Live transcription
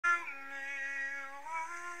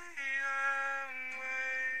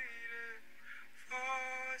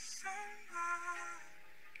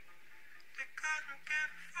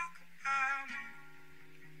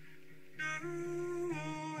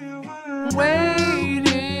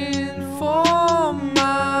waiting for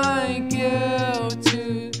my girl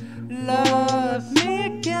to love me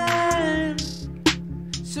again,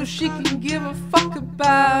 so she can give a fuck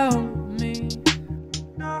about me.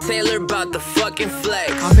 Taylor about the fucking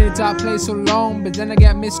flex. I'm in a dark place so long, but then I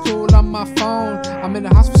get missed call on my phone. I'm in the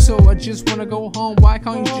hospital, I just wanna go home. Why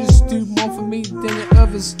can't you just do more for me than the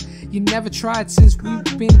others? You never tried since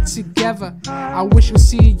we've been together. I wish you'd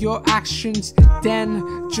see your actions,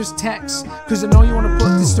 then just text. Cause I know you wanna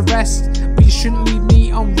put this to rest, but you shouldn't leave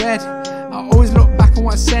me on red. I always look back on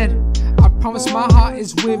what I said. I promise my heart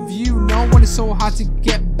is with you. No one is so hard to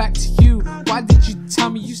get back to you. Why did you tell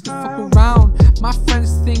me you used to fuck around? My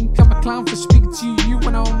friends think I'm a clown for speaking to you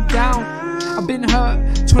when I'm down. I've been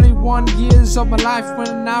hurt 21 years of my life,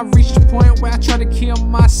 when I reached a point where I try to kill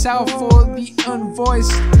myself for the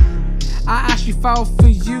unvoiced. I actually fell for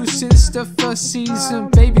you since the first season.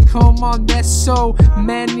 Baby, come on, there's so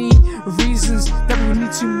many reasons that we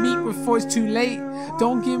need to meet before it's too late.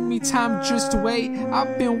 Don't give me time just to wait.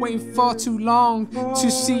 I've been waiting far too long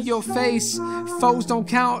to see your face. Photos don't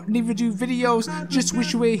count, neither do videos. Just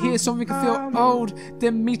wish you were here so we can feel old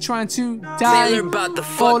than me trying to die Taylor about the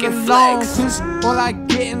all fucking alone. flex. Cause all I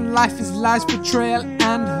get in life is lies, betrayal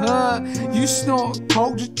and hurt. You snort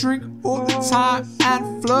coke, just drink all the time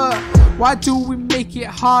and flirt. Why do we make it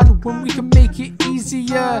hard when we can make it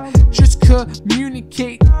easier? Just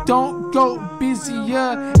communicate, don't go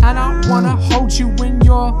busier. And I wanna hold you when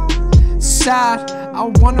you're sad. I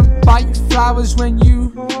wanna buy you flowers when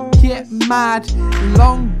you get mad.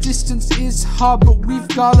 Long distance is hard, but we've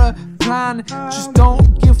got a plan. Just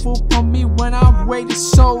don't give up on me when I've waited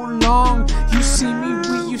so long. You see me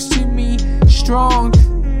weak, you see me strong.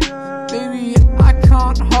 Baby, I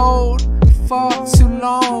can't hold for too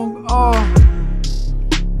long. Oh.